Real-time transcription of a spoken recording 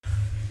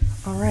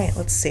All right,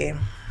 let's see.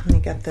 Let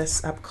me get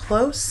this up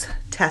close.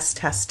 Test,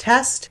 test,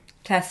 test.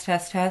 Test,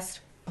 test,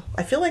 test.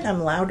 I feel like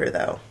I'm louder,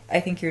 though.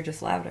 I think you're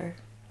just louder.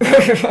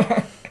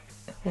 Well,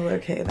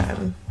 okay,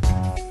 then.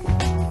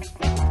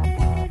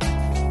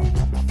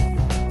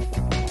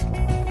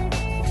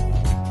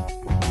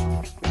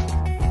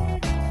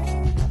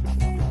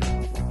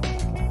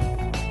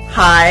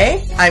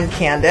 Hi, I'm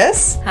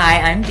Candace.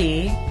 Hi, I'm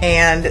Dee.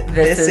 And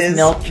this is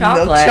Milk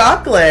Chocolate. Milk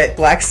Chocolate.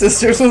 Black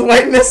Sisters with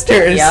White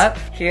Misters. Yep.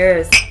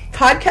 Cheers.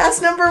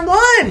 Podcast number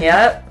 1.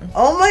 Yep.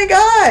 Oh my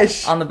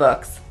gosh. On the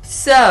books.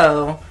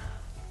 So,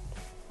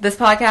 this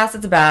podcast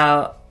is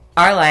about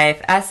our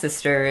life as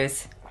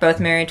sisters,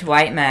 both married to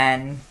white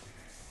men.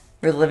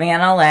 We're living in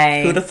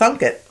LA. Who'da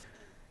thunk it?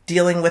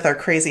 Dealing with our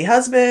crazy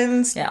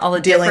husbands. Yeah, all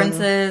the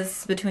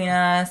differences between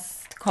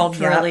us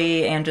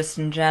culturally and just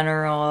in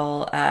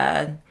general.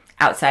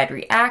 Outside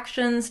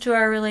reactions to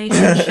our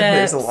relationships.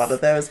 There's a lot of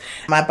those.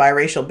 My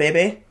biracial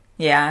baby.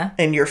 Yeah.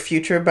 And your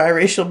future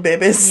biracial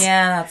babies.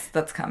 Yeah,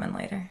 that's coming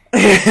later.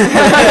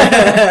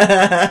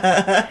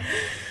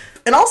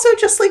 And also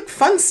just like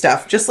fun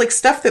stuff. Just like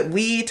stuff that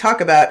we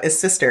talk about as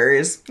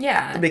sisters.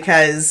 Yeah.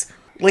 Because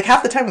like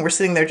half the time we're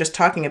sitting there just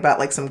talking about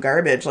like some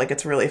garbage. Like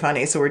it's really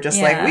funny. So we're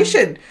just like,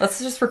 let's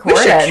just record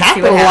it and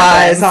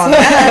capitalize on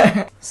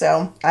that.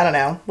 So I don't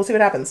know. We'll see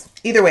what happens.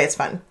 Either way, it's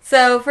fun.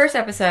 So first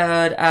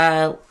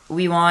episode,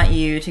 we want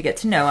you to get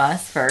to know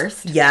us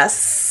first. Yes.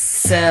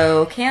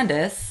 So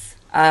Candace,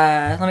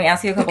 let me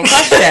ask you a couple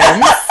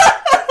questions.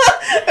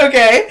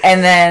 Okay.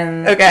 And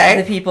then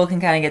the people can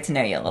kind of get to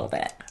know you a little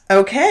bit.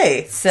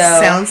 Okay. So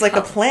sounds like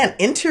a plan.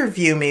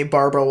 Interview me,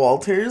 Barbara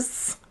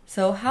Walters.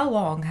 So how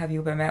long have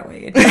you been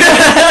married? No,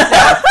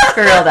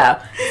 for real though.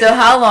 So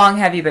how long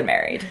have you been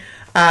married?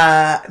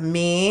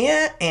 Me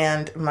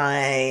and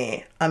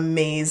my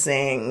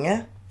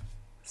amazing,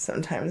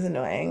 sometimes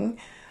annoying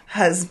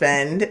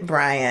husband,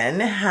 Brian,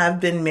 have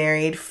been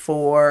married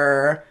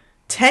for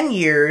 10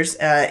 years.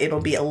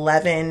 It'll be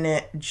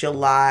 11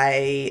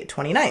 July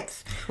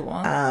 29th.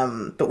 Cool.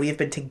 But we've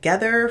been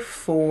together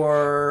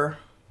for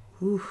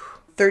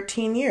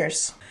 13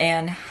 years.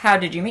 And how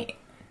did you meet?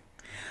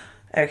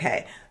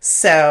 Okay.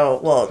 So,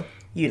 well,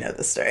 you know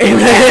the story.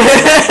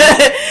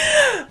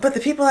 But the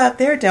people out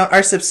there don't.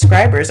 Our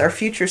subscribers, our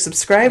future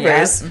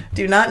subscribers,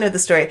 do not know the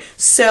story.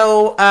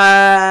 So,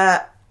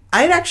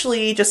 I'd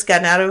actually just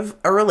gotten out of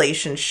a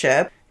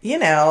relationship. You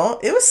know,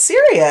 it was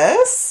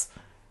serious.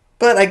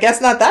 But I guess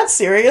not that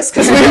serious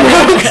because we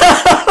broke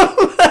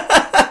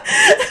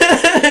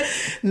up.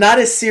 Not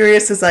as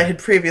serious as I had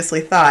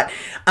previously thought.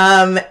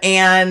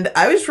 And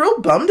I was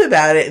real bummed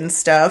about it and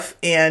stuff.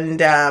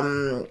 And,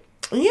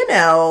 you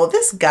know,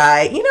 this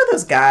guy, you know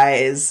those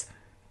guys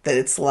that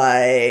it's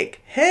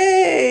like,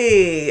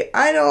 hey,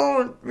 I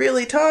don't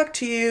really talk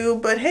to you,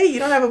 but hey, you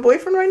don't have a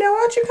boyfriend right now?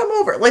 Why don't you come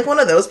over? Like one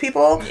of those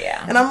people.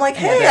 Yeah. And I'm like,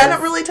 hey, I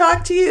don't really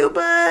talk to you,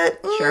 but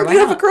sure, do you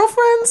have a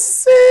girlfriend?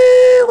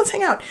 Let's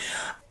hang out.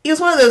 He was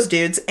one of those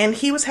dudes, and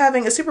he was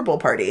having a Super Bowl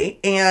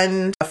party,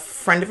 and a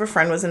friend of a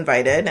friend was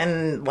invited,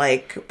 and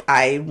like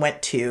I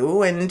went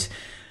too, and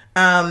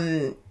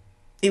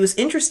it was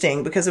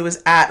interesting because it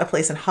was at a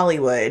place in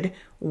Hollywood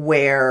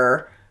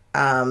where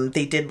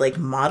they did like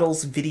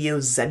models video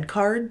Z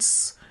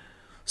cards.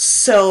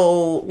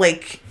 So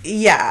like,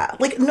 yeah,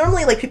 like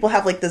normally like people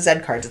have like the Z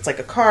cards. It's like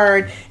a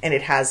card and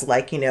it has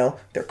like, you know,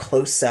 their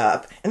close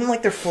up and then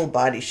like their full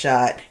body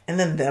shot and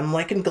then them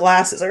like in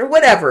glasses or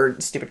whatever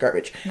stupid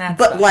garbage.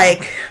 But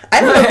like,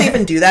 I don't know if they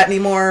even do that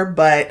anymore,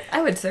 but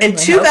I would certainly in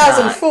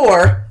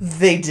 2004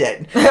 they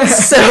did.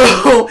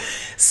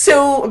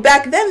 So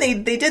back then they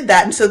did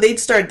that. And so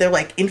they're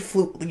like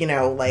you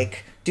know,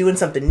 like doing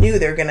something new.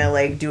 They're going to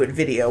like do it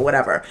video,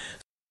 whatever.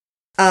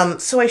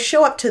 So I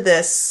show up to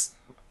this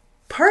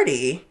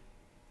party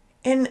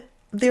and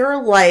there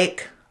are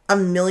like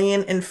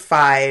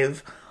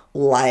 1,000,005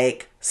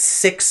 like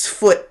 6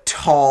 foot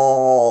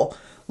tall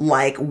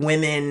like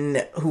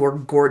women who are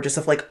gorgeous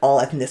of like all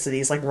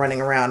ethnicities like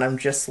running around. I'm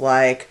just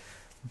like,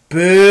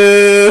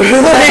 boo,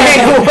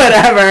 like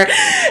whatever.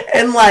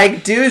 And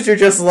like dudes are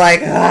just like,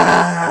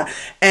 ah.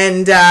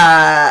 And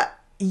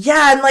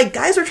yeah, and like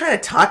guys were trying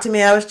to talk to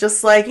me. I was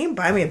just like, you can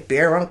buy me a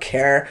beer, I don't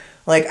care.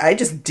 Like, I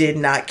just did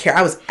not care.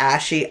 I was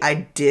ashy.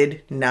 I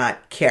did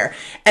not care.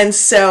 And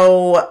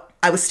so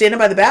I was standing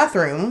by the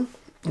bathroom,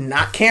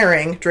 not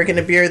caring, drinking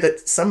a beer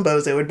that some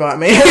bozo had bought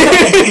me.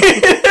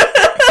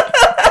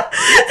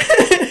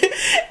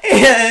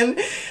 And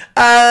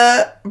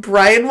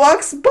Brian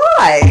walks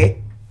by.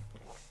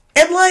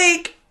 And,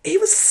 like, he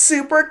was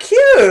super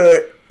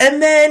cute.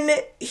 And then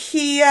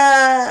he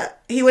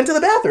went to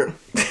the bathroom.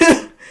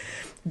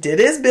 Did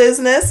his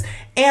business,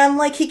 and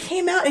like he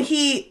came out and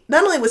he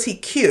not only was he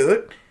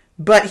cute,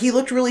 but he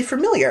looked really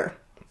familiar.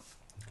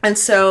 And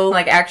so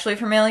like actually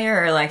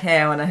familiar or like, hey,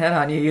 I want to hit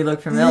on you, you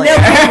look familiar.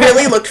 No, he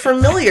really looked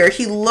familiar.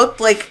 He looked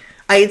like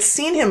I had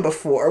seen him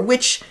before,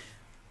 which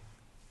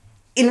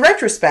in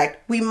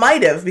retrospect we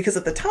might have, because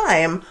at the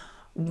time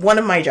one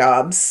of my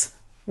jobs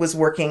was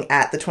working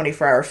at the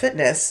 24-Hour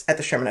Fitness at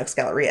the Sherman Oaks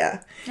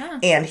Galleria. Yeah.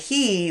 And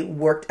he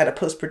worked at a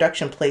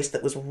post-production place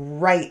that was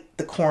right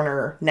the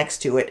corner next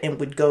to it and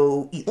would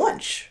go eat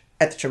lunch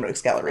at the Sherman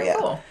Oaks Galleria.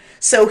 Oh, cool.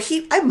 So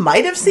I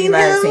might have seen You might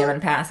have him. seen him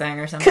in passing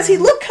or something. Because he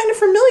looked kind of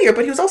familiar,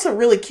 but he was also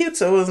really cute,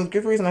 so it was a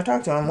good reason to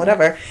talk to him,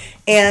 whatever.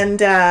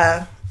 And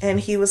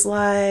he was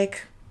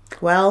like,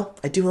 well,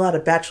 I do a lot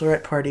of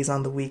bachelorette parties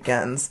on the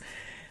weekends.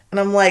 And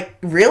I'm like,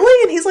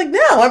 really? And he's like,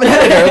 no, I'm an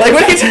editor. Like,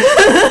 what are you doing?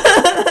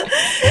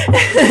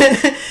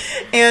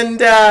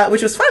 And,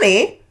 which was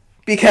funny,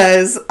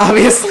 because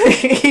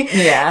obviously,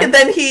 Yeah. And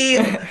then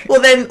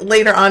then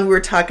later on we were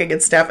talking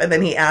and stuff, and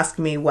then he asked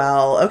me,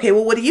 well,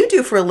 what do you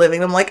do for a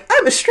living? I'm like,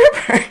 I'm a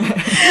stripper.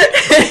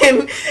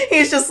 And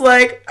he's just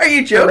like, are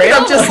you joking? Real?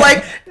 I'm just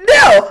like,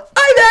 no,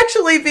 I'm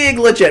actually being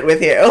legit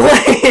with you.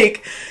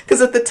 Like,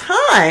 because at the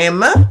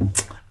time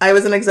I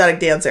was an exotic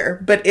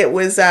dancer, but it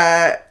was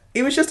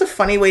just a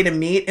funny way to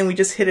meet, and we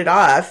just hit it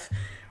off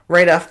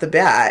right off the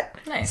bat.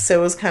 Nice. So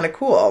it was kind of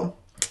cool.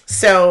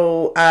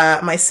 So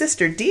my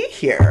sister Dee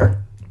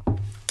here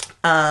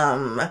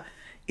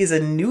is a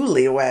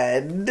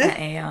newlywed.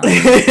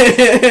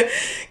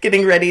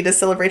 Getting ready to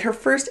celebrate her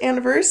first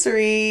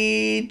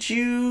anniversary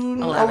June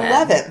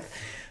 11th.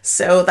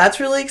 So that's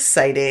really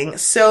exciting.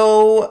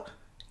 So,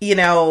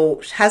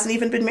 hasn't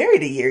even been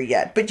married a year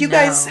yet. But you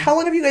guys, how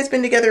long have you guys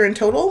been together in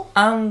total?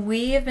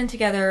 We have been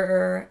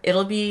together,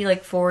 it'll be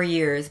like 4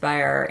 years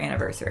by our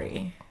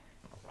anniversary.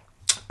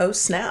 Oh,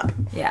 snap.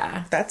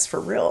 Yeah. That's for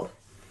real.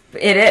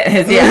 It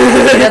is,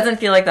 yeah. It doesn't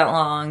feel like that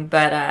long,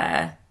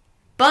 but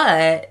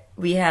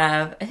we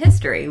have a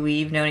history.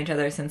 We've known each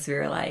other since we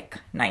were like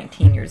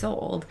 19 years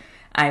old.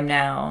 I'm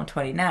now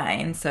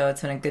 29, so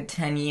it's been a good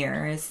 10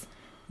 years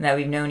that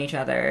we've known each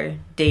other.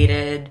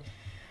 Dated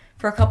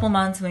for a couple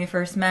months when we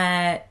first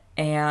met,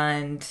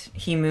 and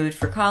he moved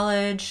for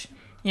college.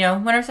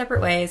 Went our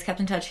separate ways, kept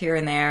in touch here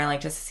and there,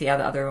 like just to see how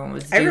the other one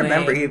was doing. I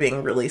remember you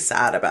being really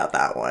sad about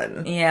that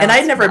one. Yeah. And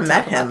I'd never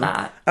met him.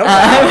 That. Oh,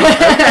 wow.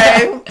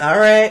 Okay. All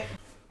right.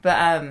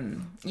 But,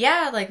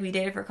 yeah, like we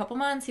dated for a couple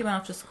months. He went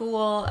off to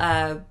school.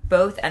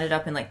 Both ended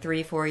up in like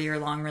 3-4 year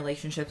long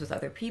relationships with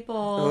other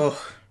people. Ugh.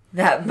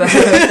 That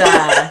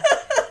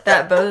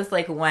both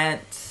like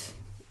went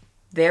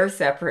their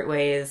separate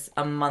ways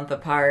a month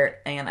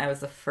apart, and I was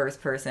the first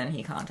person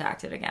he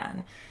contacted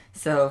again.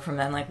 So from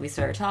then, like, we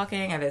started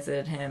talking. I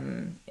visited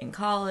him in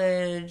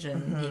college,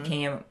 and he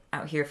came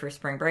out here for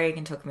spring break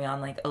and took me on,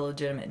 like, a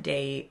legitimate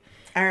date.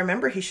 I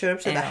remember he showed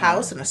up to the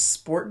house in a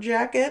sport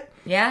jacket.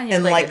 Yeah, he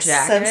and, had, like, a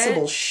jacket.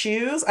 sensible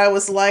shoes. I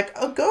was like,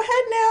 oh, go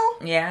ahead now.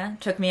 Yeah,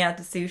 took me out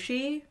to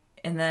sushi,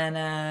 and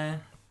then,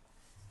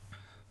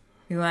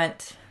 we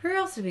went... Where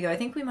else did we go? I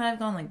think we might have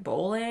gone, like,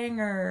 bowling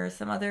or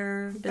some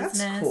other business.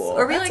 That's cool.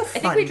 Or That's I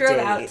think we drove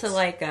out to,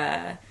 like,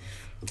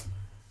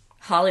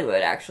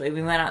 Hollywood, actually.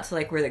 We went out to,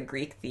 like, where the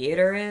Greek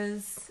theater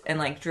is and,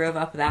 like, drove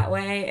up that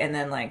way and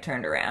then, like,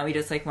 turned around. We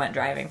just, like, went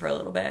driving for a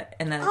little bit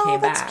and then came back. Oh,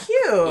 that's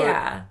cute.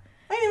 Yeah.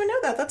 I didn't even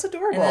know that. That's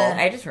adorable. And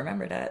then I just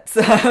remembered it. So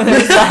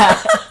there's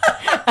that.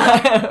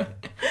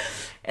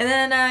 And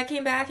then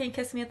came back and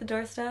kissed me at the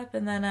doorstep,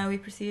 and then we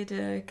proceeded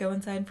to go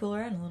inside and fool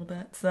around a little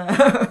bit. So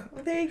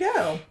there you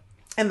go.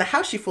 And the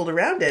house she fooled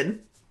around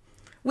in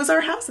was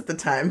our house at the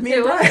time. Me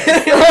it and was.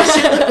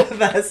 She lived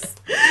with us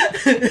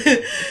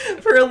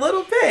for a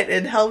little bit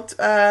and helped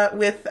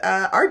with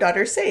our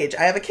daughter, Sage.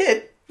 I have a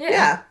kid.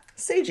 Yeah.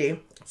 Sagey.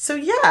 So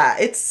yeah,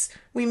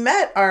 we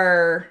met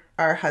our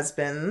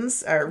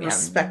husbands, our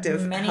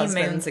respective many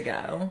husbands. moons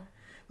ago.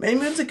 Many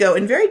moons ago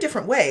in very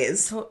different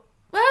ways. Well,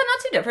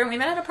 not too different. We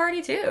met at a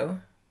party too.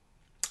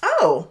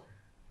 Oh.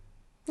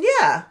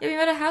 Yeah. Yeah, we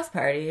met at a house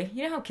party.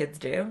 You know how kids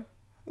do.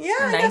 Yeah,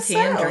 I 19, guess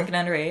so. drinking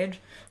underage.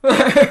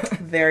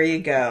 There you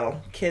go.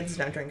 Kids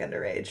don't drink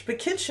underage. But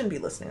kids shouldn't be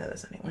listening to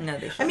this anyway. No,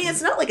 they shouldn't. I mean,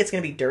 it's not like it's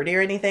going to be dirty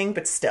or anything,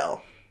 but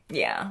still.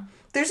 Yeah.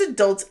 There's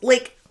adults,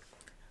 like,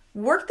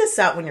 work this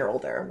out when you're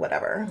older,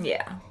 whatever.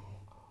 Yeah.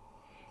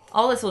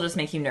 All this will just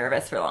make you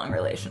nervous for long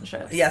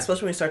relationships. Yeah,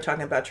 especially when we start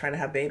talking about trying to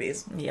have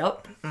babies.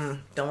 Yep.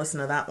 Don't listen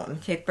to that one.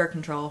 Take birth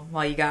control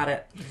while you got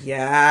it.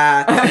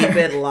 Yeah, keep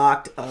it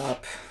locked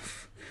up.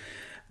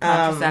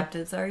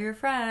 Contraceptives are your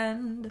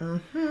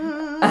friend.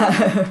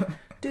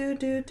 Do.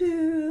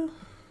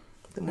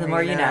 The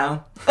more you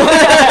know.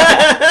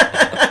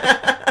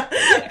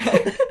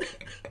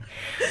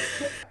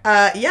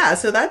 Yeah,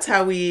 so that's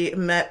how we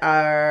met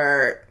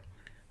our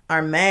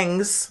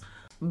Mengs.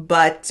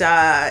 But,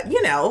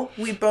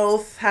 we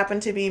both happen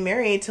to be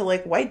married to,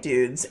 like, white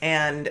dudes.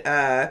 And,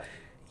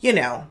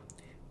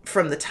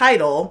 from the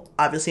title,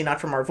 obviously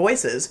not from our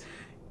voices,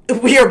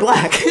 we are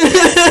black.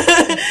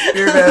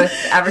 We're both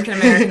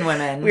African-American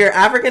women. We are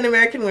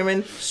African-American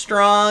women,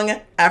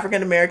 strong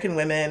African-American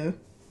women,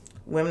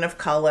 women of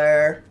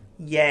color,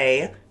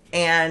 yay.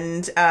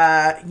 And,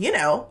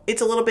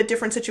 it's a little bit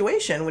different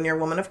situation when you're a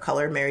woman of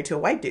color married to a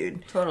white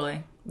dude.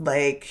 Totally.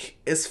 Like,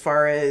 as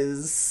far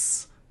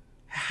as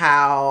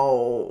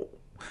how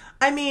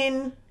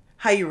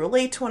you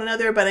relate to one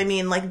another, but I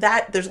mean, like,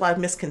 that, there's a lot of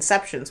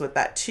misconceptions with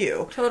that,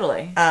 too.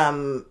 Totally.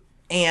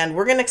 And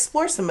we're going to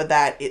explore some of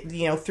that,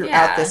 throughout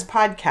Yeah. this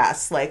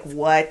podcast. Like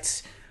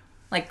what...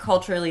 Like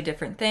culturally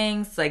different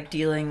things, like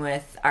dealing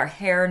with our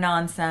hair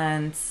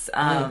nonsense.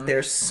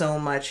 There's so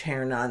much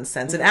hair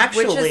nonsense. And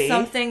actually... Which is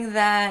something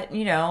that,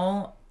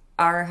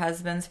 our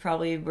husbands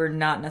probably were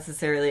not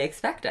necessarily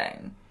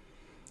expecting.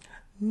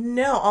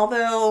 No,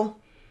 although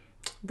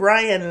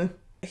Brian,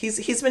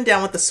 he's been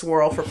down with the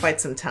swirl for quite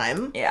some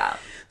time. Yeah.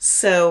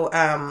 So,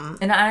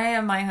 And I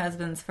am my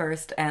husband's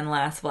first and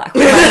last black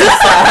woman. So.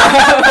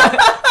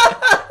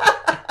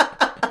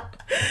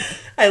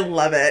 I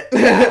love it.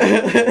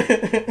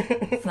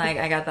 It's like,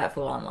 I got that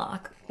fool on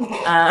lock.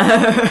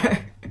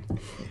 I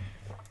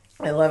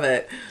love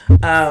it.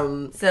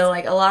 So,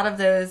 like, a lot of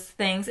those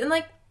things, and,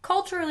 like,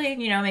 culturally,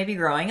 maybe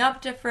growing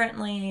up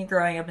differently,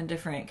 growing up in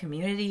different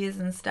communities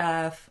and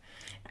stuff.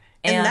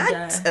 And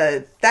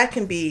that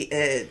can be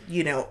a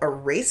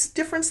race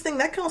difference thing.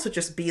 That can also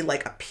just be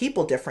like a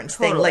people difference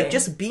thing. Totally. Like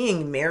just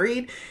being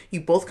married,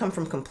 you both come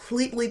from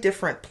completely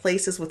different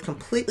places with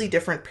completely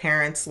different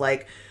parents,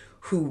 like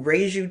who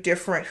raise you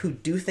different, who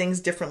do things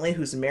differently,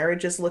 whose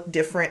marriages look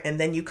different, and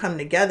then you come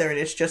together and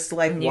it's just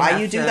like, why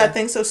you do that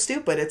thing so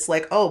stupid? It's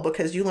like, oh,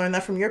 because you learned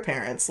that from your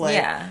parents. Like,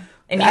 yeah.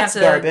 And that's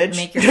you have to garbage.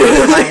 make your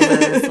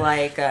compromises,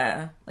 like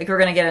we're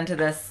gonna get into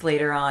this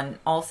later on.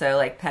 Also,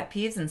 like pet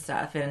peeves and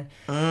stuff, and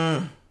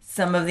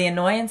some of the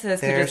annoyances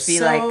could just be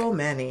so like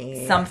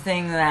many.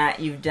 something that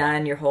you've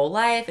done your whole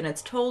life, and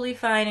it's totally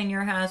fine in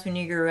your house when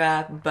you grew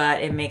up,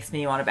 but it makes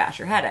me want to bash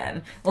your head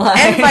in, like,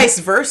 and vice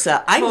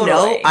versa. I know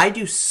Totally. I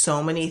do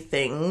so many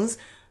things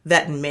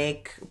that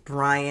make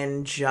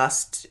Brian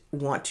just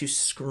want to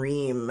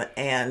scream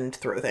and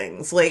throw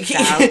things. Like,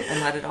 shout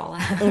and let it all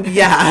out.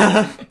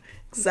 yeah.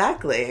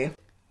 Exactly.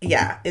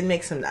 Yeah, it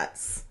makes him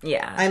nuts.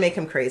 Yeah, I make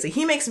him crazy.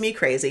 He makes me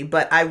crazy,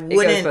 but I it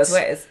wouldn't. goes both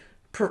ways.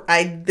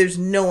 There's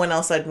no one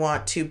else I'd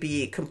want to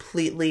be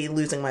completely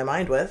losing my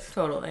mind with.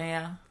 Totally,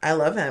 yeah. I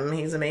love him.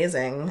 He's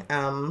amazing.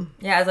 Yeah,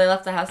 as I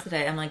left the house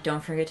today, I'm like,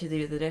 don't forget to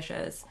do the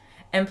dishes.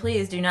 And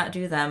please do not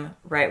do them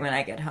right when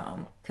I get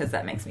home, because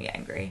that makes me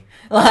angry.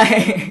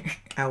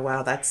 Like, Oh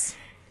wow,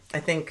 I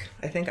think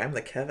I'm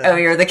the Kevin. oh,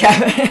 you're the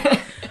Kevin.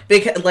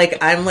 Because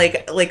I'm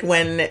like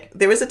when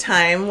there was a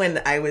time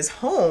when I was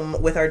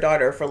home with our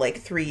daughter for like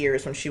 3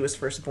 years when she was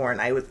first born.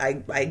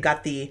 I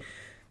got the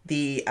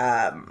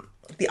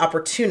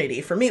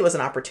opportunity. For me, it was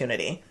an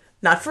opportunity.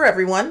 Not for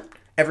everyone.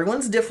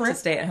 Everyone's different. To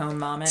stay at home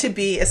mom. To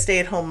be a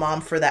stay-at-home mom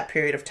for that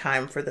period of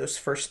time, for those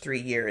first 3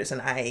 years, and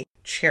I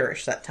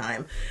cherish that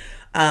time.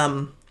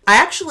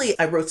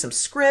 I wrote some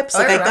scripts.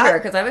 I remember,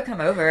 because I would come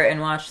over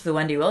and watch the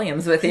Wendy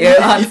Williams with you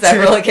on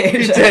several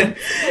occasions.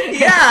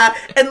 Yeah,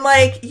 and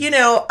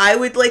I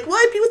would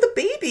I'd be with the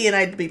baby and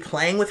I'd be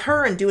playing with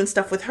her and doing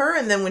stuff with her,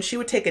 and then when she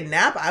would take a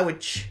nap, I would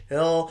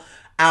chill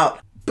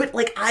out. But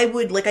I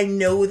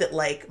know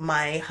that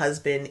my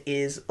husband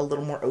is a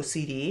little more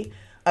OCD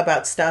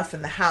about stuff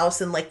in the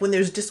house, and when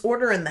there's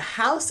disorder in the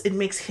house, it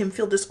makes him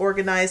feel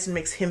disorganized and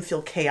makes him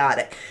feel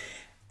chaotic.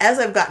 As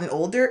I've gotten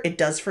older, it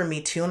does for me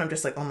too, and I'm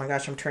just like, oh my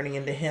gosh, I'm turning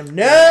into him.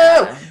 No!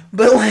 Yeah.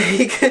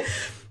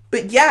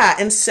 But yeah,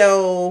 and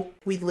so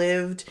we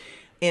lived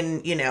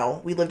in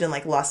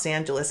Los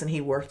Angeles, and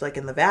he worked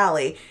in the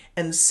Valley,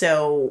 and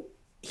so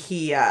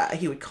he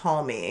would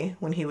call me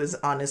when he was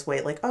on his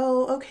way,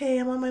 oh, okay,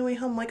 I'm on my way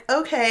home,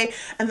 okay,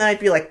 and then I'd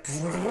be like,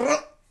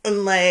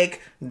 and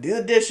do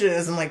the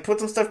dishes and put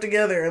some stuff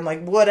together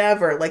and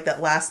whatever, that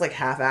last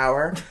half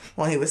hour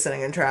while he was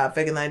sitting in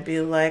traffic, and I'd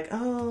be like,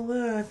 oh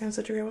look, I'm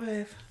such a great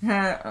wife.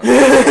 That's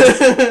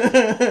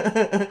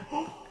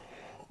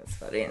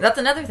funny. That's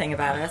another thing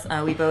about us.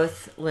 We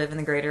both live in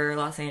the greater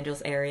Los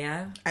Angeles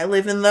area. I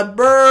live in the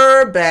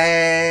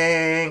Burbank.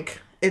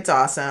 It's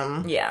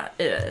awesome. Yeah,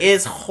 it is.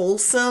 It's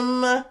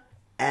wholesome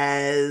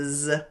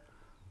as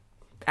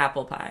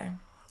apple pie.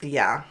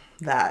 Yeah,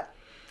 that.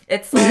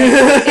 It's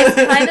it's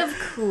kind of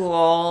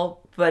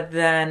cool, but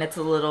then it's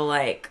a little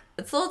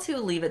too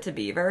Leave It to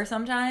Beaver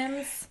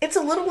sometimes. It's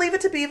a little Leave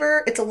It to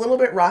Beaver. It's a little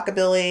bit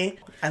rockabilly.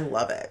 I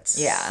love it.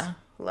 Yeah.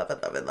 Love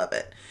it, love it, love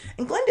it.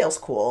 And Glendale's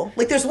cool.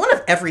 There's one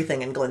of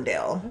everything in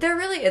Glendale. There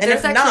really is. And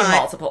There's actually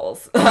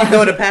multiples. You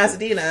go to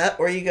Pasadena,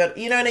 or you go,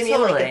 you know what I mean?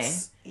 Totally.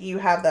 You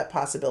have that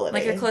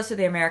possibility. You're close to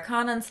the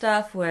Americana and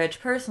stuff,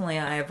 which personally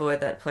I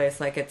avoid that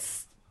place.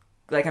 It's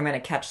I'm going to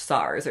catch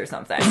SARS or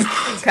something.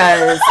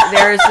 Because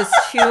there's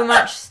just too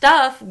much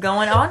stuff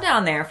going on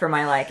down there for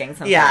my liking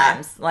sometimes.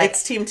 Yeah,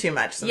 it's too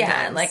much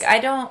sometimes.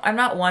 Yeah, I'm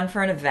not one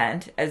for an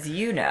event, as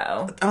you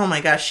know. Oh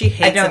my gosh, she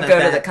hates I don't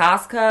go to the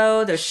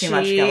Costco. There's too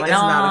much going on. She is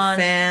not a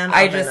fan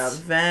of an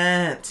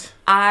event.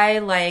 I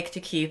like to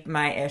keep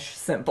my ish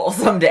simple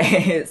some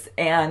days,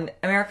 and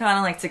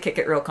Americana likes to kick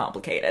it real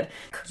complicated.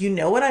 You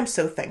know what I'm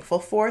so thankful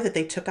for? That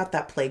they took out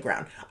that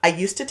playground. I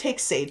used to take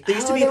Sage. There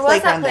used to be a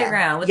playground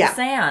there. With the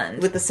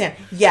sand. With the sand.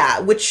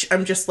 Yeah, which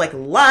I'm just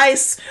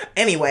lies.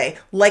 Anyway,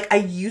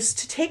 I used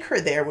to take her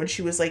there when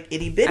she was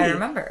itty bitty. I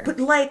remember. But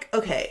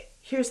okay,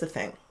 here's the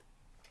thing.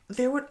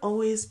 There would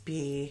always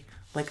be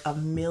a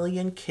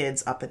million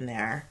kids up in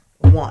there.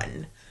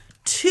 1.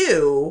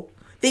 2,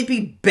 they'd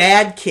be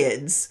bad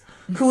kids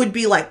who would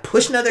be like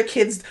pushing other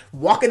kids,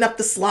 walking up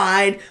the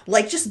slide,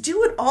 like just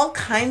doing all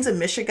kinds of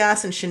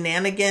mishigas and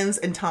shenanigans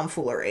and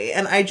tomfoolery.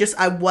 And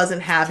I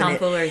wasn't having it.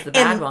 Tomfoolery is the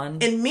bad one.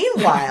 And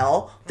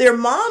meanwhile, their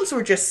moms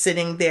were just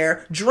sitting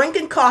there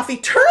drinking coffee,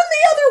 turned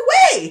the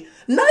other way,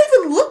 not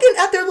even looking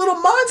at their little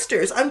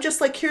monsters. I'm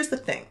just like, here's the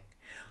thing.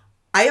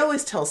 I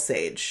always tell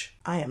Sage,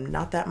 I am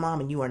not that mom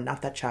and you are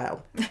not that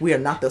child. We are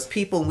not those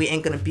people and we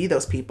ain't going to be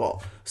those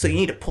people. So you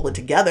need to pull it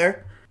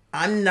together.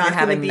 I'm not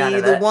going to be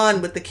the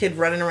one with the kid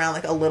running around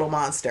like a little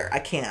monster. I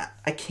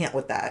can't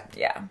with that.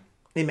 Yeah.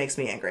 It makes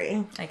me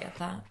angry. I get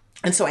that.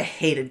 And so I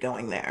hated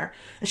going there.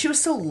 And she was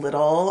so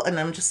little and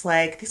I'm just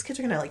like, these kids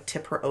are going to like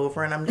tip her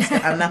over and I'm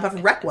not going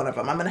to wreck one of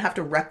them. I'm going to have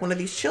to wreck one of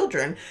these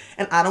children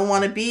and I don't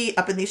want to be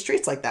up in these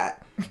streets like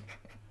that.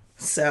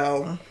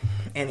 So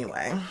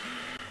anyway.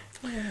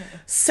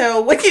 So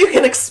what you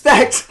can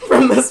expect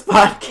from this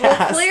podcast?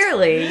 Well,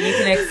 clearly, you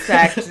can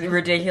expect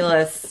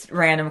ridiculous,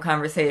 random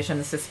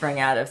conversations to spring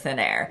out of thin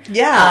air.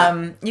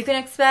 Yeah. You can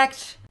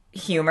expect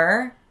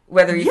humor,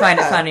 whether you find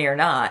it funny or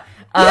not.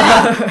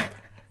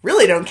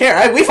 Really don't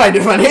care. We find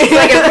it funny.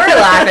 Like, if we're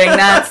laughing,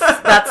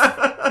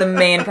 that's the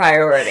main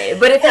priority.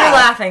 But if you're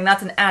laughing,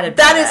 that's an added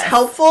bonus. That is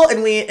helpful,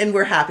 and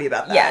we're happy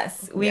about that.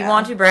 Yes. We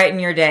want to brighten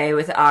your day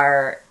with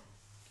our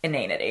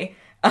inanity.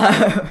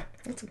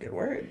 That's a good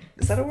word.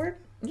 Is that a word?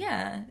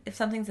 Yeah. If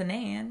something's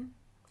inane.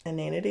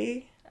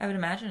 Inanity? I would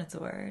imagine it's a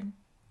word.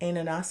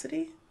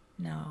 Ananosity?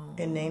 No.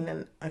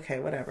 Inane. Okay,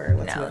 whatever.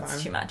 Let's move on. No,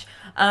 it's too much.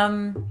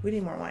 We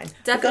need more wine.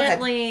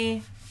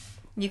 Definitely,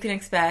 you can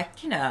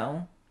expect,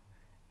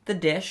 the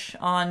dish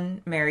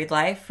on married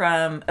life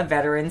from a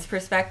veteran's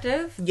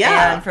perspective.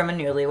 Yeah. And from a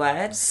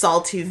newlywed.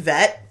 Salty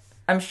vet.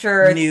 I'm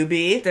sure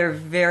newbie. There are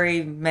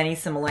very many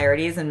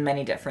similarities and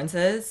many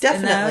differences.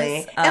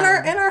 Definitely. And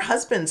our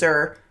husbands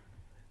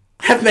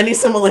have many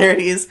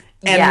similarities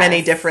and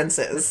many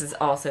differences. This is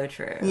also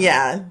true.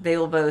 Yeah. They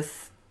will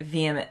both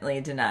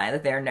vehemently deny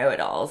that they're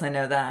know-it-alls. I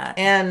know that.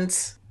 And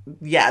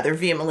they're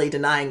vehemently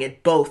denying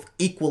it, both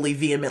equally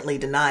vehemently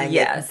denying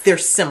it. They're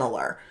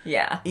similar.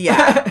 Yeah.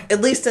 Yeah.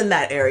 At least in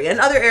that area. In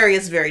other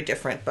areas, very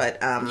different,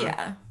 but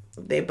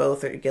they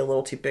both get a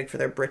little too big for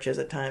their britches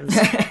at times.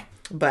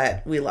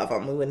 But we love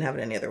them. We wouldn't have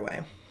it any other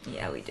way.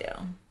 Yeah, we do.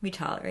 We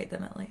tolerate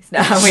them at least.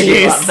 No, we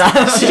do love them.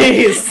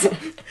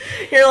 Jeez.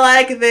 You're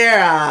like, they're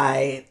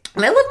aight.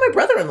 And I love my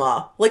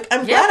brother-in-law. Like,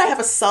 I'm glad I have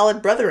a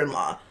solid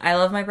brother-in-law. I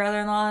love my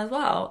brother-in-law as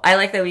well. I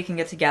like that we can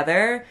get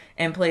together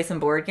and play some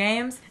board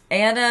games.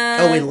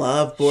 And, we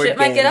love board games.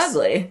 Shit might get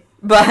ugly.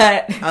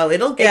 But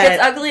it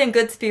gets ugly in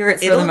good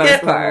spirits for the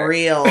most part.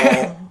 It'll get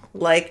real.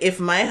 Like, if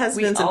my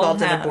husband's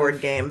involved in a board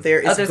game, there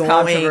is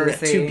going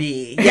to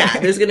be... Yeah,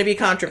 there's going to be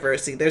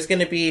controversy. There's going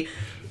to be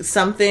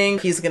something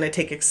he's going to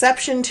take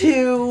exception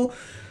to.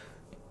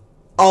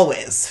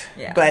 Always.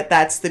 Yeah. But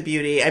that's the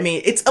beauty. I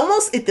mean, it's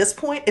almost, at this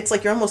point, it's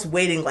like you're almost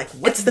waiting, like,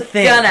 what's the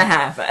thing? It's gonna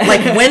happen.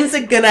 Like, when's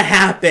it gonna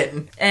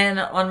happen? And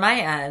on my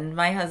end,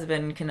 my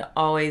husband can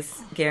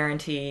always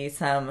guarantee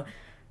some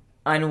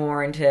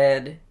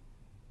unwarranted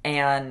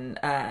and...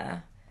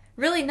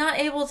 really not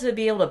able to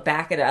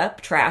back it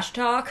up trash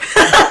talk.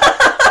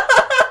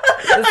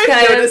 It's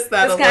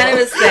kind of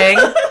his thing.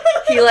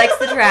 He likes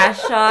the trash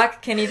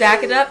talk. Can he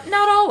back it up?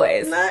 Not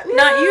always.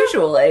 Not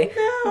usually.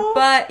 No.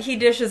 But he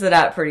dishes it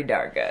out pretty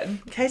darn good.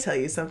 Can I tell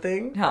you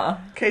something? Huh?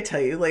 Can I tell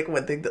you, like,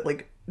 one thing that,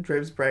 like,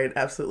 drives Brian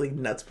absolutely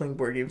nuts playing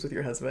board games with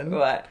your husband?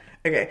 What?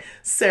 Okay,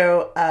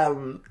 so,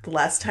 the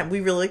last time,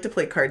 we really like to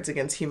play Cards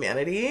Against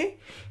Humanity.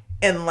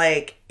 And,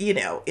 like, in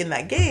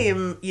that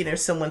game,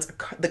 someone's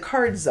the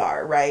card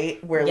czar,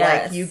 right? Where,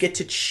 like, you get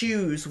to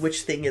choose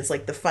which thing is,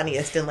 like, the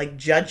funniest and, like,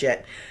 judge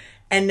it.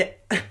 And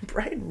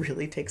Brian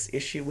really takes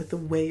issue with the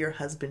way your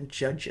husband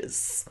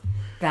judges.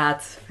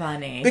 That's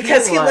funny.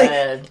 Because he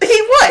would,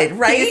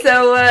 right? He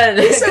so would.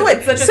 It's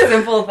such a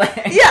simple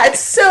thing. Yeah, it's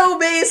so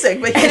basic,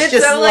 but he's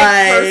just so,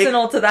 like,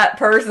 personal to that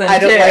person, I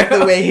don't like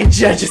the way he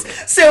judges.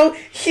 So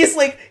he's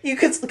like,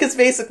 because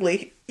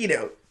basically,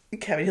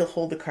 Kevin, he'll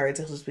hold the cards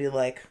and he'll just be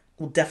like,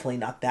 well, definitely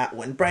not that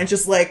one. Brian's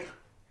just like,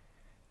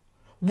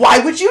 why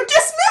would you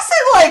dismiss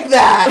it like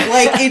that?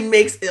 Like, it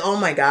makes it, oh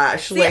my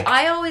gosh. See, like,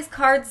 I always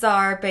card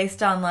czar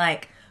based on,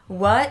 like,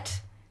 what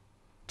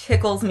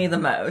tickles me the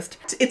most.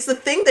 It's the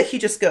thing that he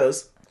just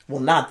goes, well,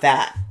 not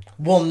that.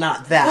 Well,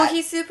 not that. Well,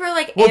 he's super,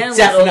 like, well,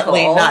 analytical.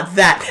 Definitely not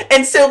that.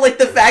 And so, like,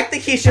 the fact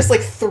that he's just, like,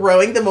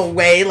 throwing them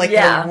away, like,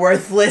 they're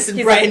worthless, and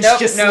he's Brian's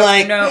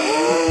like,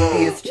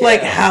 nope,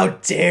 like, how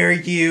dare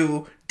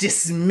you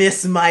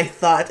dismiss my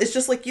thoughts? It's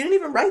just like, you didn't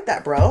even write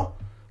that, bro.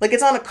 Like,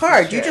 it's on a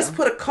card. You just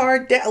put a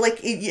card down.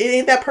 Like, it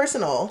ain't that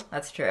personal.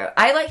 That's true.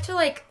 I like to,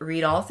 like,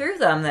 read all through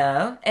them,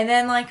 though. And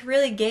then, like,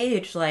 really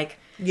gauge, like,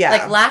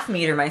 like, laugh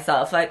meter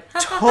myself. Like,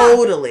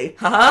 totally.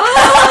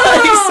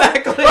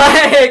 Exactly.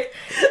 Like,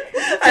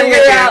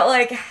 figure out,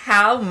 like,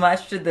 how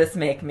much did this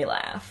make me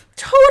laugh?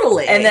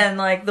 Totally. And then,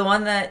 like, the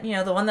one that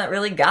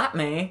really got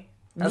me,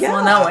 that's the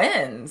one that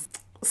wins.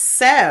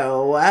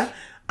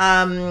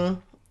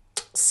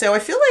 So I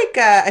feel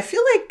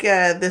like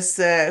this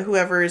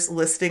whoever's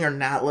listening or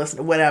not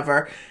listening,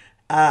 whatever,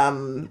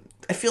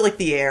 I feel like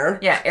the air.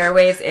 Yeah,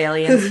 airwaves,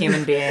 aliens,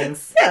 human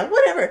beings. Yeah,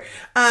 whatever.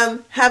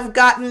 Have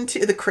gotten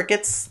to the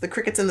crickets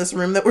in this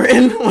room that we're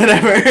in,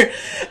 whatever,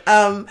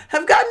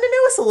 have gotten to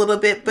know us a little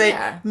bit,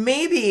 but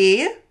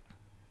maybe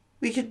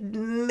they get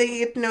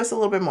to know us a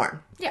little bit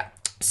more. Yeah.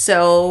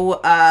 So,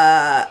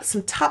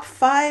 some top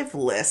 5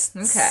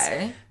 lists.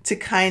 Okay. To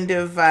kind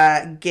of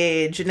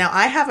gauge. Now,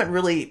 I haven't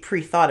really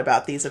pre-thought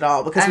about these at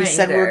all because we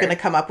said we were going to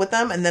come up with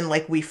them and then,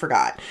 like, we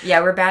forgot.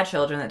 Yeah, we're bad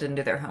children that didn't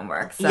do their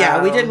homework. So.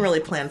 Yeah, we didn't really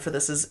plan for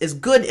this as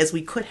good as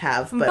we could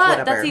have, but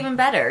whatever. That's even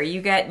better.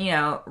 You get,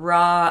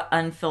 raw,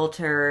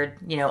 unfiltered,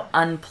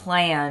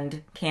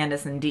 unplanned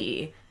Candace and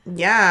Dee.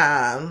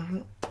 Yeah.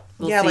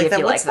 We'll see if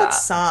you what's like that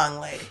song?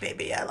 Like,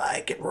 baby, I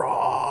like it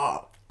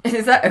raw.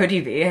 Is that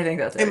ODB? I think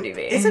that's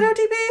ODB. Is it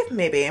ODB?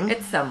 Maybe.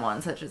 It's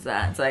someone such as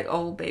that. It's like,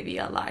 oh, baby,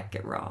 I like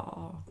it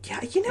raw.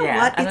 Yeah, you know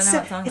what? I don't know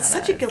what song it's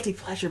such a guilty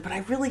pleasure, but I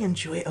really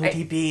enjoy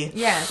ODB.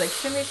 It's like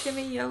shimmy,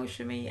 shimmy, yo,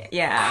 shimmy.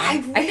 Yeah.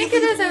 I think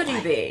it is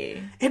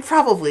ODB. It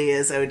probably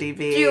is ODB.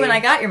 Dude, when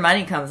I Got Your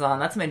Money comes on,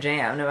 that's my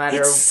jam, no matter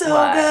what. It's so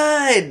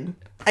good.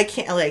 I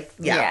can't,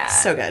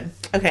 so good.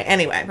 Okay,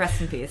 anyway.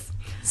 Rest in peace.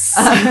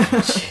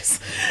 Jeez.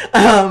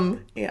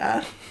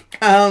 Yeah.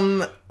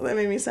 That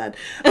made me sad.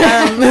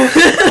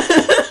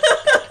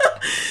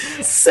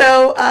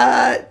 So,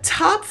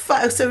 top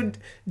 5. So,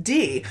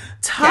 D.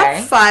 Top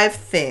 5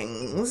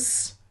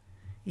 things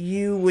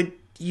you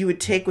would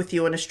take with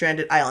you on a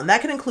stranded island.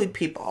 That can include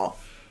people,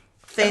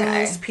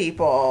 things,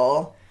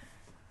 people.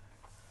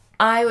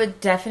 I would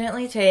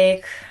definitely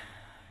take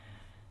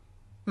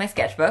my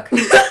sketchbook.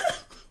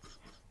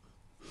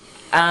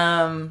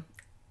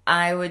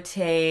 I would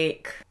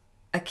take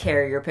a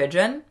carrier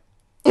pigeon.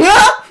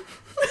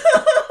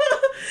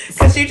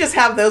 Because you just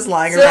have those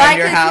lying around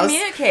your house. So I can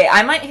communicate.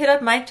 I might hit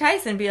up Mike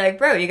Tyson and be like,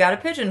 bro, you got a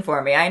pigeon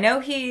for me. I know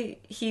he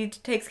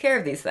takes care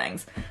of these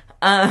things.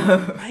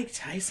 Mike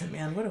Tyson,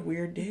 man, what a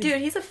weird dude. Dude,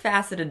 he's a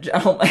faceted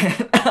gentleman.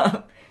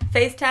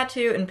 Face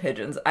tattoo and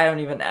pigeons. I don't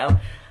even know.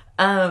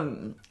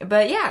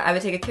 But yeah, I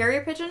would take a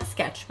carrier pigeon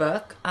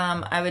sketchbook.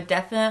 I would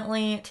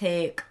definitely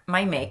take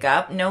my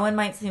makeup. No one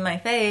might see my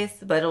face,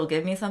 but it'll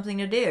give me something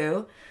to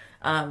do.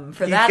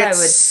 For that, I would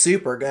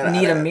super good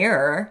need a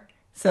mirror.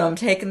 So I'm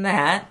taking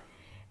that.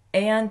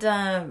 And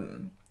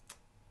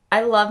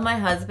I love my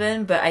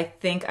husband, but I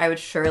think I would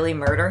surely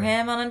murder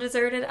him on a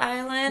deserted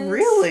island.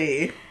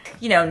 Really?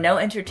 No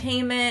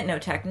entertainment, no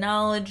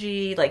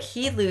technology. Like,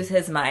 he'd lose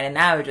his mind, and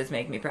that would just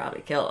make me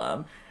probably kill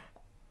him.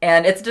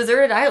 And it's a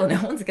deserted island.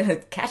 No one's gonna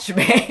catch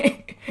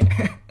me.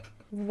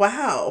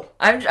 Wow.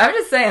 I'm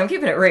just saying, I'm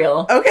keeping it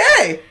real.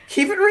 Okay.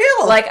 Keep it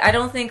real. Like, I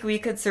don't think we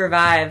could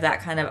survive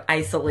that kind of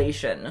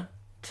isolation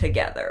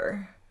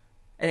together.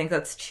 I think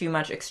that's too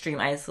much extreme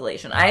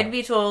isolation. I'd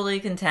be totally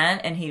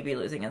content, and he'd be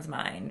losing his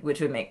mind,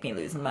 which would make me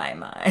lose my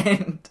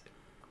mind.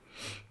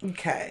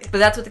 Okay. But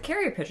that's what the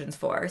carrier pigeon's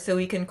for, so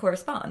we can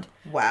correspond.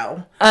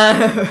 Wow.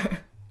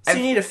 So you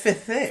need a 5th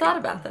thing. I thought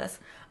about this.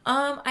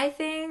 I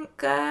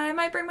think I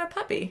might bring my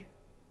puppy.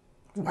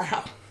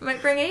 Wow. I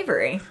might bring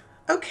Avery.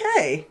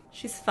 Okay.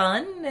 She's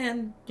fun,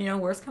 and,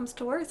 worst comes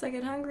to worst, I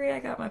get hungry, I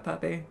got my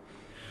puppy.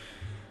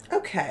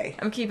 Okay.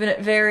 I'm keeping it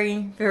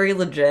very, very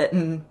legit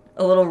and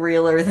a little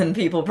realer than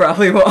people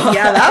probably want.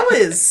 Yeah, that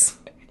was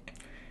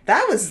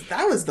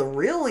the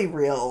really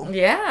real.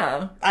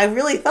 Yeah. I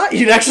really thought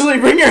you'd actually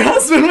bring your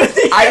husband with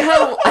you.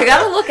 I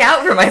gotta look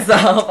out for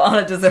myself on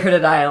a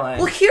deserted island.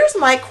 Well, here's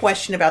my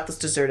question about this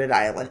deserted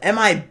island. Am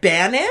I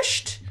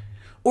banished?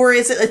 Or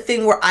is it a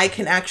thing where I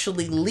can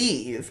actually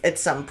leave at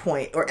some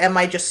point? Or am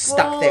I just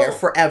stuck there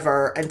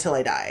forever until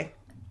I die?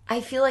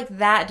 I feel like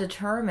that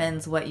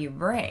determines what you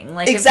bring.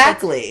 Like,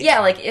 exactly.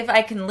 If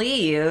I can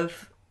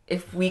leave,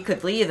 if we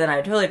could leave, then I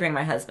would totally bring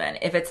my husband.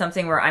 If it's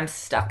something where I'm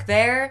stuck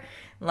there,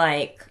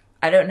 like,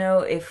 I don't know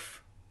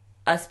if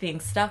us being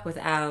stuck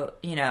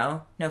without,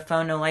 no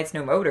phone, no lights,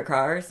 no motor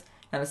cars,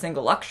 not a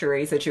single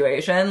luxury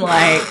situation,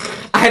 like,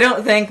 I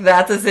don't think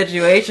that's a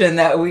situation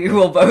that we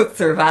will both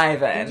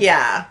survive in.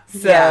 Yeah.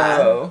 So.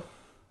 Yeah.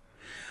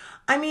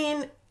 I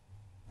mean,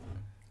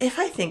 if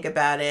I think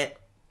about it,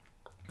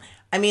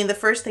 the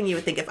first thing you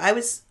would think, if I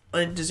was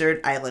on a desert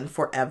island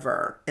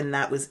forever and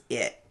that was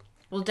it.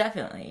 Well,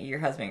 definitely, your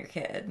husband, your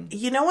kid.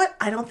 You know what?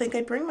 I don't think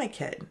I'd bring my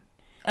kid.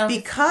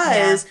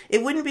 Because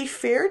it wouldn't be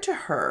fair to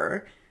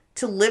her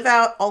to live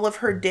out all of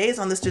her days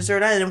on this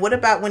desert island. And what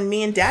about when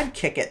me and Dad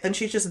kick it? Then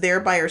she's just there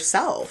by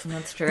herself.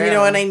 That's true. You know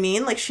what I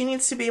mean? Like, she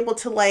needs to be able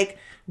to, like,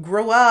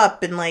 grow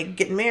up and, like,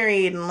 get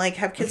married and, like,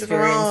 have kids of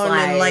her own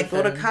and, like,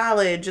 go to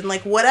college and,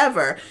 like,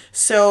 whatever.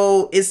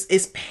 So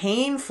as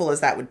painful as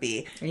that would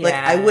be, like,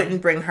 I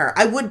wouldn't bring her.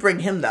 I would bring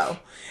him, though.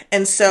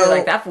 And so... You're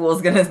like, that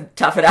fool's gonna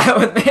tough it out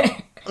with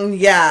me.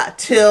 Yeah,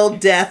 till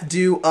death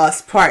do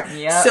us part.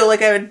 Yep. So,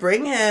 like, I would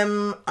bring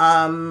him,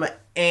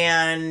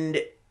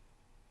 and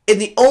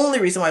the only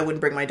reason why I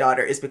wouldn't bring my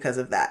daughter is because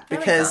of that.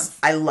 Because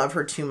I love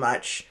her too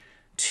much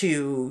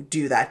to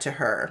do that to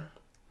her.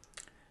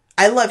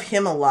 I love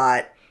him a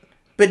lot,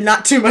 but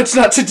not too much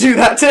not to do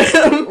that to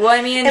him. Well,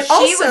 I mean, And she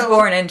was also-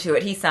 born into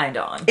it. He signed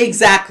on.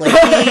 Exactly.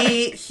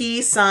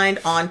 He signed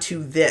on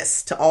to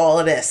this, to all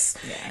of this.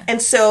 Yeah.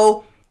 And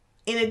so,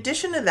 in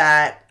addition to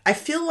that, I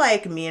feel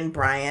like me and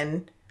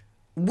Brian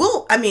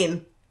will, I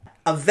mean,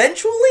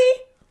 eventually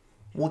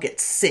we'll get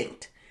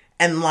synced.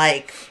 And,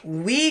 like,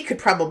 we could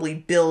probably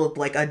build,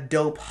 like, a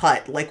dope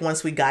hut, like,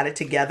 once we got it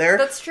together.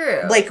 That's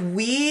true. Like,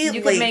 You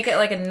could make it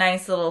like a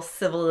nice little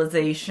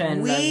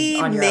civilization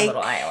on your own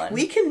little island.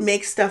 We can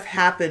make stuff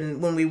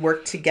happen when we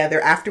work together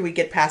after we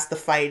get past the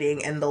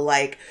fighting and the,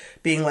 like,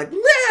 being like,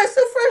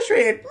 so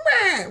frustrated,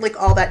 like,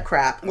 all that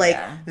crap. Like,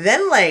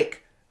 then,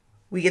 like,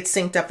 we get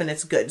synced up and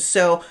it's good.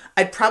 So,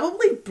 I'd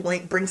probably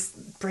bring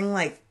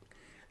like,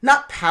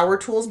 not power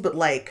tools, but,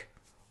 like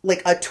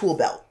a tool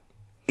belt.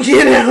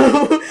 You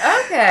know?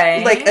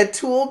 Okay. Like, a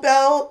tool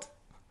belt.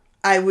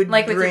 I would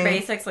like with bring your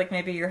basics, like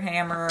maybe your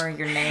hammer or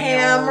your nails.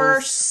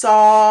 hammer,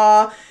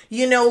 saw,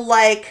 you know,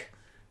 like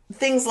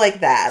things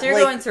like that. So you're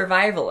like, going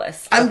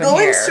survivalist. I'm up in going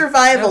here.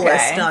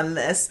 survivalist Okay. on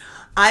this.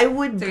 I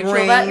would So you bring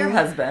tool belt your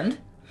husband.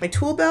 my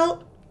tool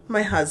belt,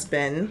 my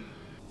husband,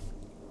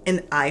 an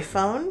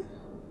iPhone,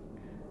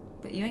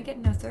 But you ain't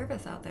getting no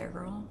service out there,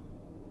 girl.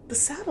 the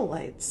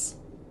satellites.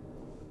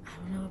 I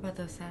don't know about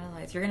those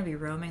satellites. You're going to be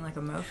roaming like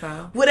a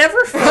mofo.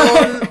 Whatever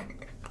phone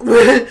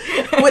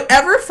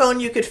whatever phone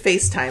you could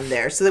FaceTime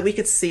there so that we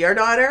could see our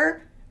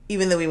daughter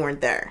even though we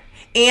weren't there.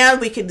 And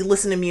we could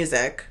listen to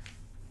music.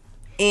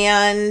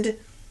 And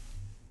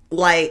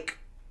like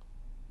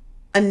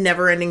a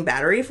never-ending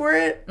battery for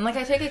it. And like,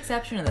 I take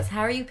exception to this.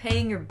 How are you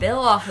paying your bill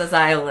off this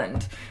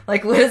island?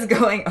 Like, what is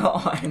going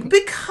on?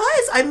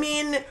 Because I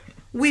mean,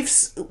 we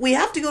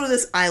have to go to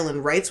this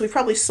island, right? So we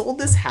probably sold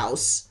this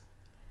house.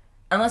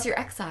 Unless you're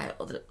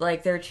exiled.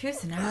 Like, there are two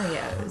scenarios.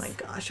 Oh my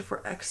gosh, if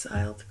we're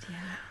exiled. Yeah.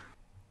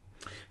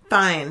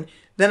 Fine.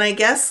 Then I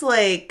guess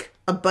like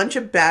a bunch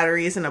of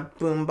batteries and a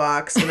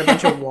boombox and a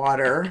bunch of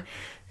water.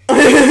 So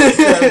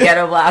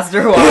ghetto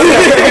blaster water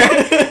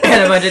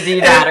and a bunch of D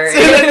batteries.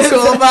 And a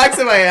toolbox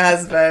of my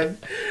husband.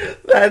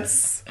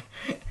 That's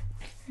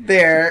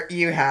there.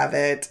 You have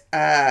it.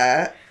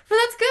 But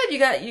that's good.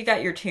 You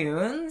got your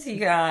tunes. You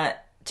got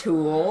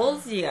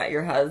tools. You got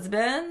your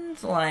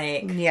husband.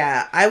 Like,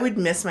 Yeah, I would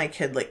miss my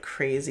kid like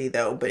crazy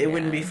though, but it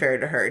wouldn't be fair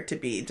to her to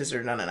be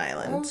deserted on an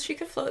island. well, she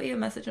could float you a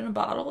message in a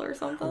bottle or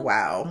something.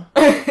 Wow.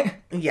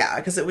 Yeah,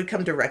 because it would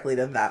come directly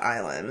to that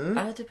island.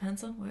 It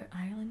depends on what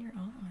island you're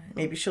on.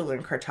 Maybe she'll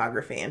learn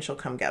cartography and she'll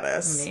come get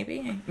us.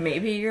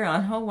 Maybe you're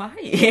on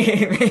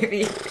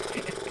Hawaii.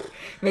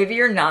 maybe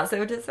you're not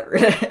so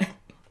deserted.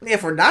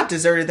 If we're not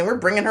deserted, then we're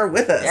bringing her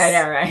with us. I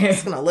know, right?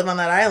 She's gonna live on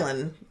that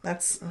island. I'm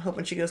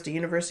hoping she goes to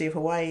University of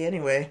Hawaii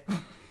anyway.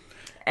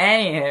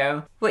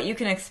 Anywho, what you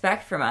can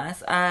expect from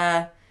us.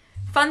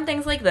 Fun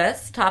things like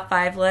this, top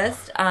 5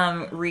 list,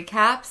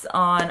 recaps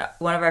on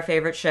one of our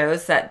favorite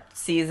shows that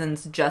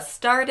season's just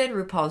started,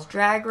 RuPaul's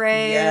Drag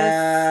Race.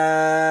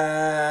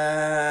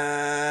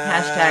 Yes.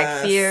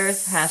 Hashtag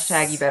fierce,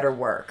 hashtag you better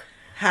work.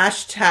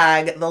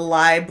 Hashtag the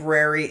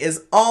library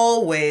is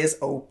always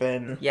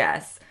open.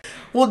 Yes.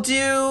 Well, do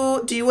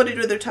you want to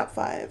do their top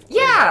 5?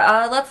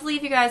 Yeah, let's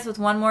leave you guys with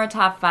one more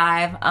top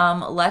 5.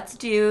 Let's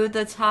do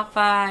the top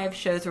 5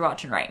 shows we're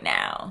watching right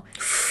now.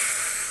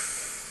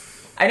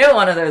 I know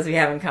one of those we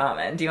have in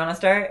common. Do you want to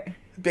start?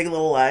 Big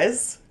Little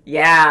Lies.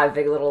 Yeah,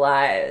 Big Little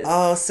Lies.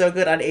 Oh, so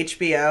good on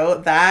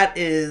HBO. That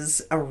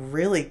is a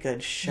really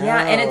good show.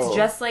 Yeah, and it's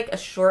just like a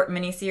short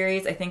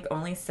miniseries. I think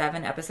only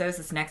 7 episodes.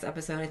 This next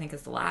episode, I think,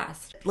 is the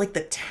last. like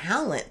the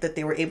talent that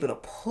they were able to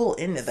pull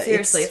into that.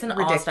 Seriously, it's an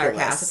ridiculous. all-star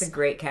cast. It's a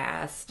great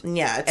cast.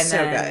 Yeah, it's And so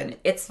then good.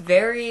 it's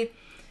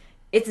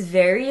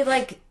very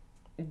like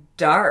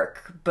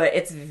dark, but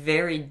it's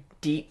very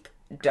deep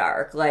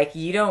dark. Like,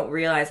 you don't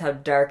realize how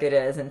dark it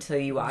is until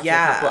you watch a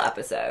couple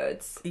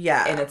episodes.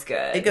 Yeah, and it's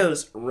good. It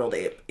goes real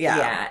deep. Yeah,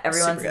 Yeah,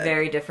 everyone's super good.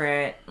 very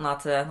different.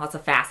 Lots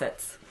of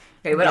facets.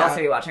 Okay, what Yeah. else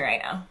are you watching right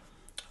now?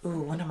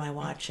 Ooh, what am I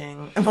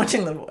watching? I'm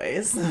watching The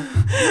Voice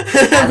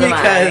As am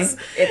because I.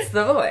 It's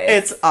The Voice.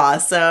 it's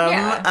awesome.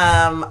 Yeah.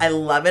 I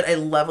love it. I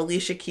love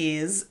Alicia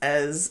Keys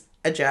as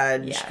a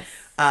judge. Yes.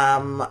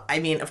 I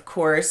mean, of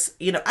course,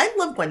 you know, I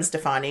love Gwen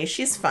Stefani.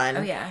 She's fun.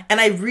 Oh, yeah.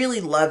 And I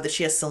really love that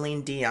she has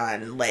Celine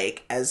Dion,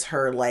 like, as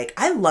her, like,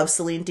 I love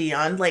Celine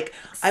Dion. Like,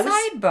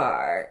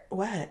 Sidebar.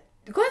 What?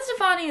 Gwen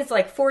Stefani is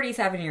like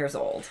 47 years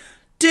old.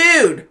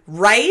 Dude,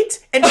 right?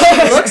 And she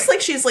looks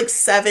like she's, like,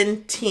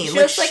 17. She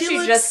looks like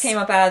she just came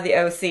up out of the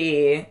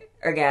OC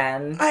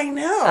again. I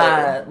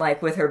know.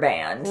 Like with her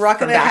band. Rocking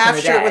from a back in half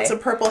the shirt day. with some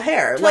purple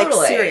hair. Totally.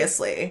 Like,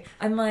 seriously.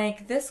 I'm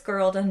like, this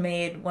girl done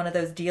made one of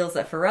those deals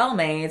that Pharrell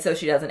made so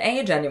she doesn't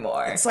age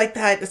anymore. It's like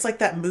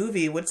that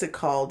movie, what's it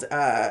called?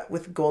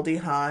 With Goldie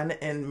Hawn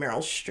and Meryl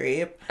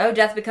Streep. Oh,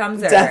 Death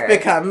Becomes Her. Death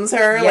Becomes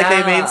Her. Like, they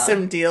Yeah. made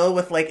some deal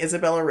with, like,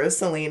 Isabella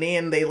Rossellini,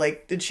 and they,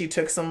 like, she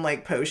took some,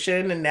 like,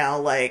 potion, and now,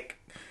 like,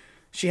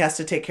 she has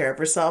to take care of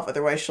herself,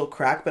 otherwise she'll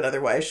crack, but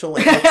otherwise she'll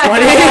like look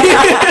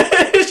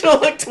 20. She'll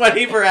look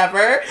 20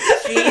 forever.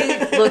 She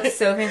looks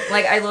so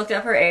like, I looked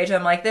up her age.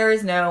 I'm like, there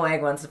is no way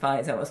Gwen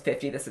Stefani is almost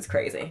 50. This is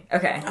crazy.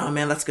 Okay. Oh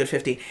man, that's good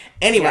 50.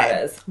 Anyway, Yeah,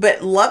 it is.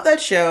 but love that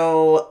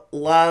show.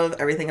 Love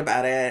everything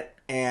about it,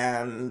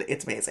 and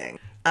it's amazing.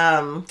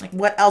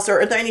 What else? Or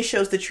are there any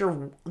shows that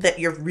you're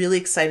really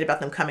excited about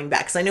them coming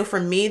back? Because I know for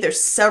me, there's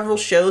several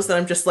shows that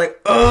I'm just like,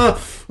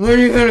 when are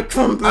you gonna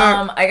come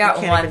back? I got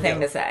can't one even thing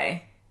do. to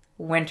say.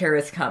 Winter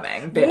is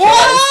coming, bitches.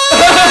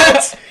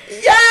 What?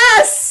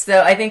 Yes.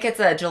 So I think it's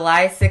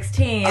July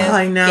 16th.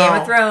 I know. Game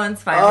of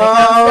Thrones finally comes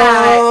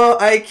back. Oh,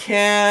 I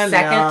can't.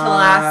 Second to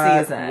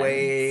last season.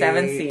 Wait.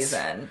 7th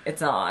season.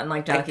 It's on,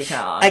 like Donkey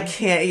Kong. I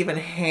can't even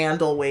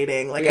handle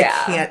waiting. Like, Yeah.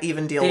 I can't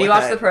even deal with Did it. you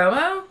watch the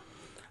promo?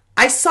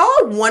 I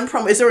saw one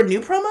promo. Is there a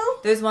new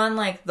promo? There's one,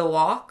 like, The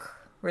Walk,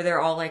 where they're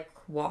all, like,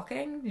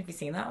 walking. Have you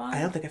seen that one?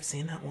 I don't think I've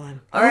seen that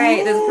one. All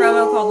right, there's a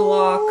promo called The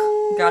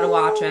Walk. Gotta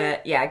watch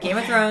it. Yeah, Game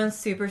of Thrones,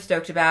 super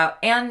stoked about.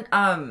 And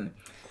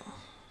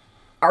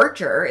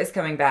Archer is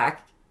coming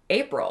back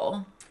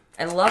April.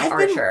 I love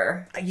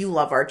Archer. You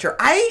love Archer.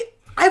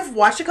 I've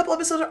watched a couple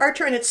episodes of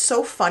Archer and it's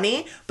so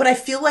funny, but I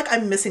feel like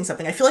I'm missing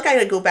something. I feel like I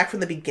gotta go back from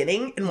the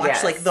beginning and watch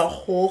Yes. like the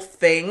whole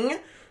thing.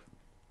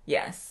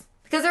 Yes.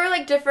 Because there were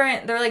like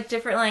different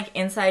like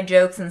inside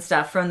jokes and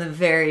stuff from the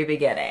very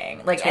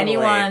beginning. Like Totally.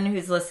 anyone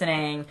who's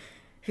listening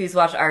who's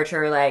watched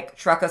Archer, like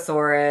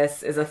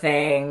Truckosaurus is a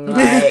thing,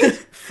 like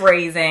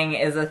phrasing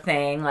is a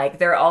thing. Like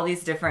there are all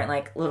these different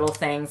like little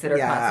things that are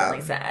Yeah.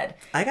 constantly said.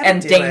 I gotta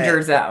and do Danger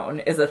it. Zone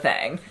is a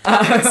thing.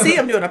 See,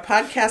 I'm doing a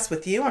podcast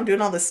with you. I'm doing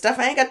all this stuff.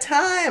 I ain't got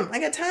time. I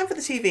got time for the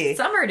TV.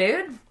 Summer,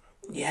 dude.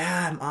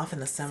 Yeah, I'm off in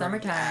the summer.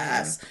 Summertime.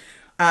 Yes.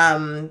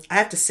 I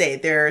have to say,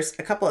 there's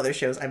a couple other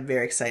shows I'm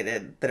very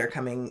excited that are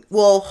coming.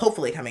 Well,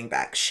 hopefully coming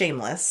back.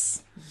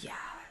 Shameless. Yeah.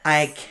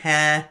 I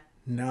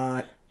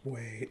cannot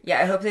wait. Yeah,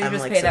 I hope they I'm,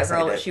 just like, pay so that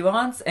girl what excited. she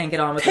wants and get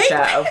on with Pay, the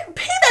show.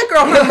 pay that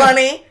girl her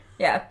money.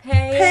 Yeah, pay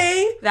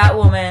Pay that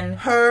woman.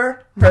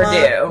 her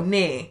due.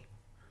 money.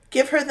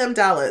 Give her them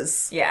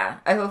dollars. Yeah,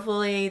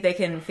 hopefully they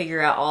can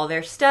figure out all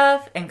their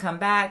stuff and come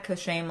back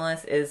because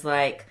Shameless is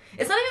like,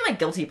 it's not even like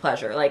guilty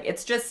pleasure. Like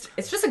it's just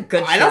a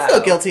good show. I don't feel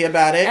guilty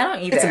about it. I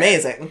don't either. It's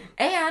amazing.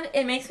 And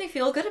it makes me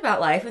feel good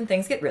about life when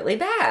things get really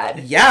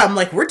bad. Yeah, I'm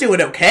like, we're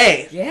doing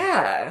okay.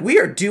 Yeah. We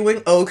are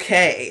doing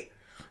okay.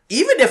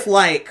 Even if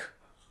like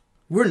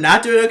we're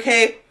not doing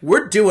okay,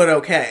 we're doing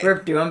okay.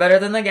 We're doing better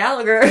than the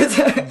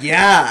Gallaghers.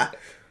 Yeah.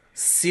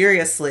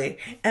 Seriously.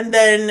 And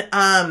then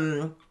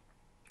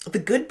The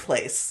Good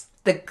Place.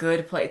 The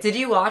Good Place. Did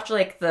you watch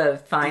like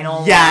the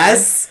final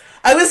Yes.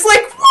 I was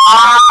like,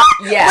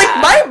 what? Yeah.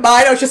 Like my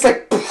mind, I was just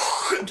like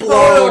blown.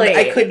 Totally.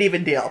 I couldn't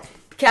even deal. one?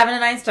 Kevin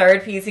and I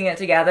started piecing it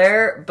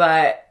together,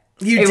 but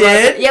You it did?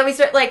 wasn't- Yeah, we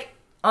started like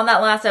on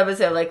that last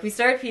episode, like we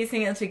started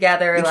piecing it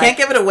together. You like, can't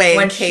give it away in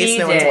when case she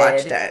no one's did,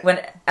 watched it. When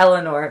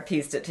Eleanor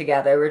pieced it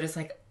together, we're just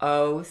like,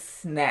 oh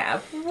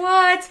snap,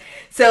 what?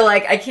 So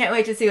like, I can't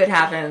wait to see what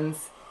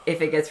happens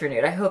if it gets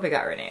renewed. I hope it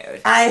got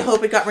renewed. I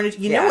hope it got renewed.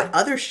 You know Yeah. what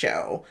other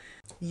show?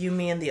 You,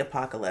 Me, and the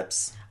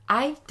Apocalypse.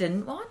 I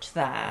didn't watch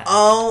that.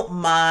 Oh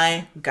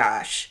my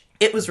gosh.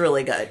 It was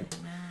really good.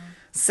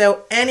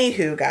 So,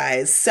 anywho,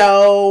 guys.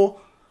 So,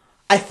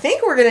 I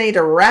think we're going to need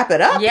to wrap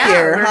it up Yeah,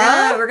 here,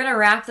 we're gonna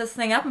wrap this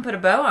thing up and put a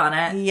bow on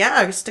it.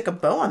 Yeah, just stick a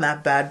bow on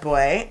that bad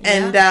boy.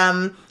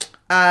 Yeah.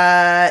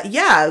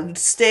 And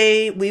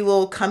we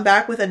will come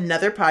back with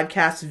another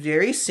podcast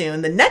very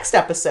soon. The next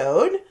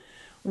episode,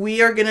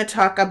 we are going to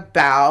talk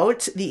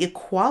about the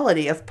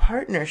equality of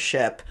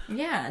partnership.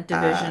 Yeah,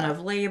 division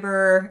of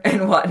labor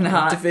and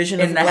whatnot. Division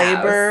in of the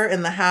labor house.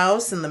 in the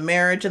house and the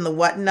marriage and the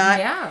whatnot.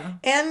 Yeah.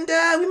 And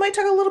we might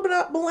talk a little bit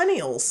about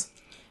millennials.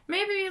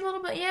 Maybe a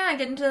little bit, yeah,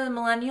 get into the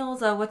millennials,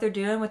 what they're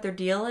doing, what their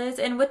deal is,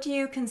 and what do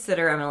you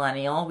consider a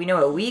millennial? We know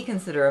what we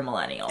consider a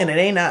millennial. And it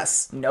ain't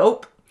us.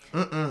 Nope.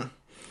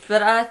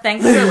 But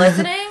thanks for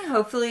listening.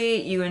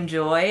 Hopefully you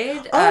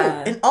enjoyed.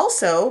 And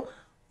also,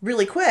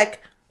 really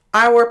quick,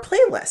 our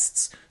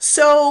playlists.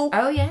 So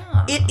Oh,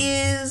 yeah.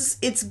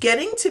 it's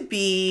getting to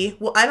be,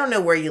 well, I don't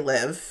know where you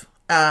live,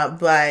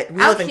 but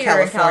we Out live in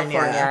here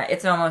California.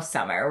 it's almost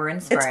summer. We're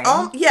in spring.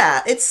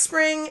 It's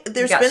spring.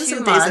 There's got been 2 some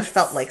days that months.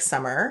 felt like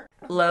summer.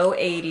 Low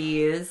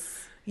 80s.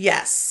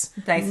 Yes.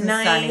 Nice and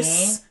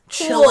sunny.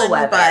 Chilling Cool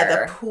by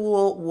weather. the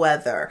pool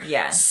weather.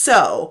 Yes.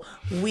 So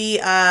we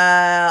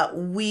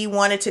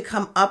wanted to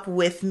come up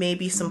with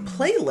maybe some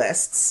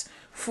playlists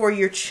for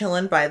your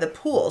chilling by the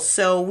pool.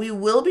 So we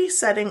will be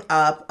setting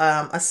up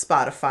a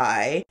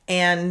Spotify,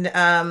 and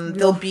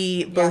there'll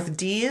be both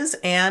Dee's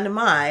and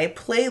my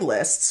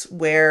playlists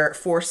where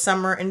for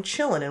summer and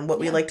chilling and what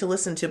we like to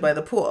listen to by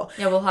the pool.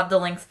 Yeah, we'll have the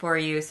links for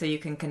you so you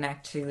can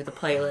connect to the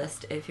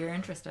playlist if you're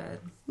interested.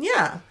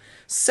 Yeah.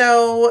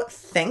 So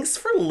thanks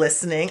for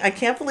listening. I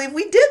can't believe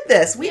we did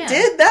this. We Yeah.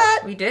 did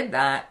that. We did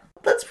that.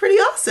 That's pretty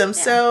awesome.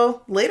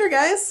 So later,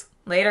 guys.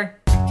 Later.